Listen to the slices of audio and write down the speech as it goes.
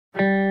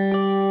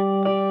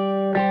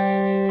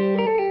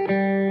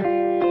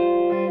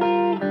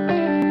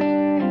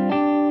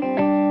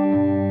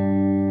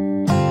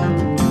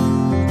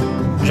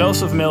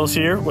Joseph Mills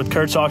here with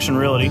Kurt's Auction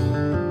Realty.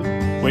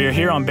 We are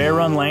here on Bear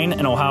Run Lane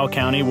in Ohio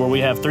County, where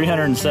we have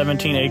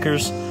 317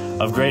 acres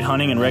of great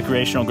hunting and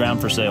recreational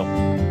ground for sale.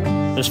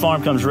 This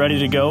farm comes ready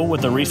to go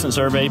with a recent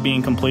survey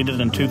being completed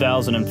in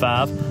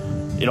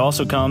 2005. It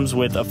also comes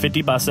with a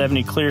 50 by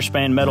 70 clear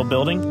span metal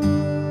building,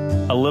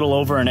 a little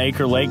over an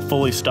acre lake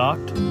fully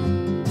stocked,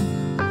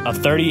 a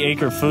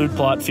 30-acre food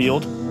plot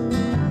field,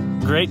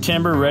 great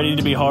timber ready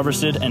to be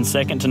harvested, and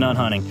second to none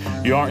hunting.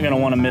 You aren't going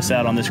to want to miss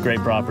out on this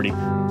great property.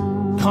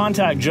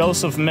 Contact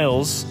Joseph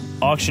Mills,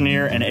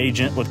 auctioneer and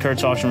agent with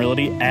Kurt's Auction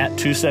Realty at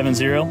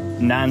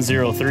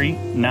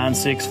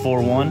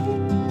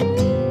 270-903-9641.